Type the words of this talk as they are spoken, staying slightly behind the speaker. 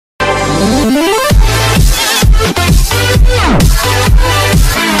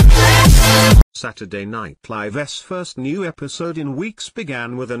Saturday Night Live's first new episode in weeks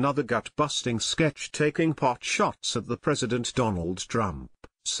began with another gut-busting sketch taking pot shots at the President Donald Trump,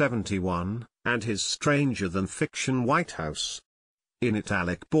 71, and his stranger-than-fiction White House. In it,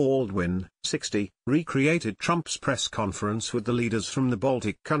 Alec Baldwin, 60, recreated Trump's press conference with the leaders from the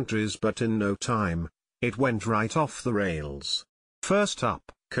Baltic countries, but in no time, it went right off the rails. First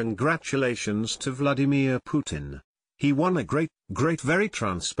up, congratulations to Vladimir Putin. He won a great, very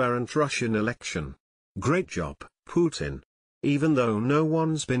transparent Russian election. Great job, Putin. Even though no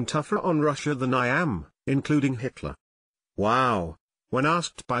one's been tougher on Russia than I am, including Hitler. Wow. When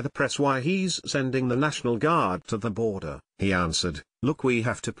asked by the press why he's sending the National Guard to the border, he answered, "Look, we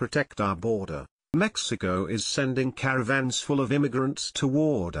have to protect our border. Mexico is sending caravans full of immigrants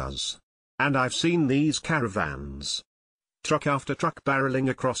toward us. And I've seen these caravans. Truck after truck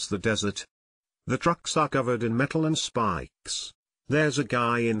barreling across the desert. The trucks are covered in metal and spikes. There's a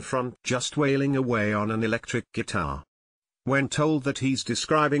guy in front just wailing away on an electric guitar." When told that he's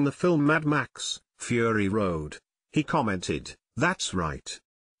describing the film Mad Max, Fury Road, he commented, "That's right.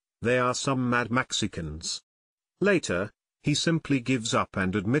 They are some Mad Mexicans." Later, he simply gives up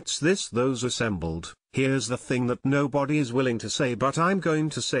and admits those assembled, "Here's the thing that nobody is willing to say, but I'm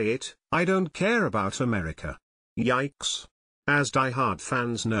going to say it, I don't care about America." Yikes. As die-hard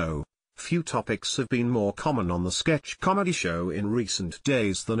fans know, few topics have been more common on the sketch comedy show in recent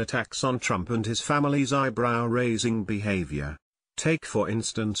days than attacks on Trump and his family's eyebrow-raising behavior. Take for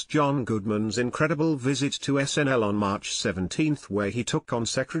instance John Goodman's incredible visit to SNL on March 17, where he took on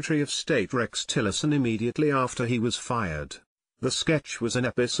Secretary of State Rex Tillerson immediately after he was fired. The sketch was an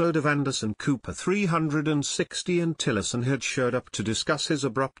episode of Anderson Cooper 360, and Tillerson had showed up to discuss his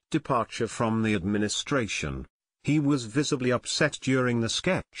abrupt departure from the administration. He was visibly upset during the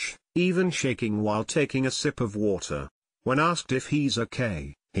sketch, even shaking while taking a sip of water. When asked if he's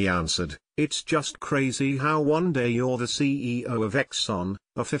okay, he answered, "It's just crazy how one day you're the CEO of Exxon,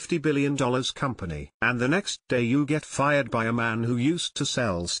 a $50 billion company, and the next day you get fired by a man who used to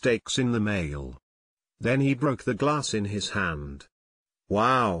sell steaks in the mail." Then he broke the glass in his hand.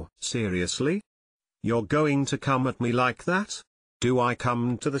 "Wow, seriously? You're going to come at me like that? Do I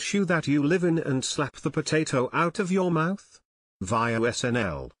come to the shoe that you live in and slap the potato out of your mouth?" Via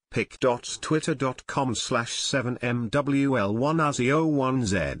SNL,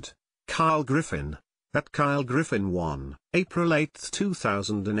 pic.twitter.com/7mwl1az01z. Kyle Griffin, at Kyle Griffin 1, April 8,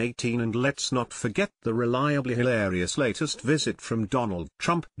 2018. And let's not forget the reliably hilarious latest visit from Donald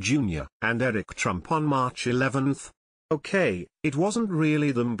Trump Jr. and Eric Trump on March 11. Okay, it wasn't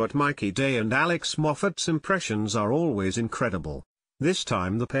really them, but Mikey Day and Alex Moffat's impressions are always incredible. This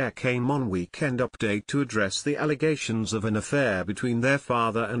time the pair came on Weekend Update to address the allegations of an affair between their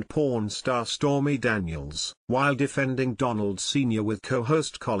father and porn star Stormy Daniels. While defending Donald Sr. with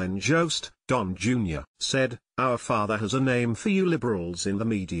co-host Colin Jost, Don Jr. said, "Our father has a name for you liberals in the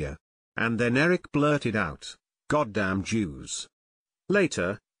media." And then Eric blurted out, "Goddamn Jews."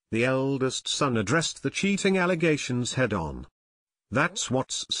 Later, the eldest son addressed the cheating allegations head-on. "That's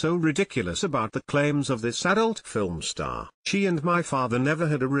what's so ridiculous about the claims of this adult film star. She and my father never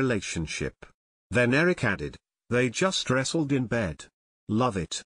had a relationship." Then Eric added, "They just wrestled in bed. Love it."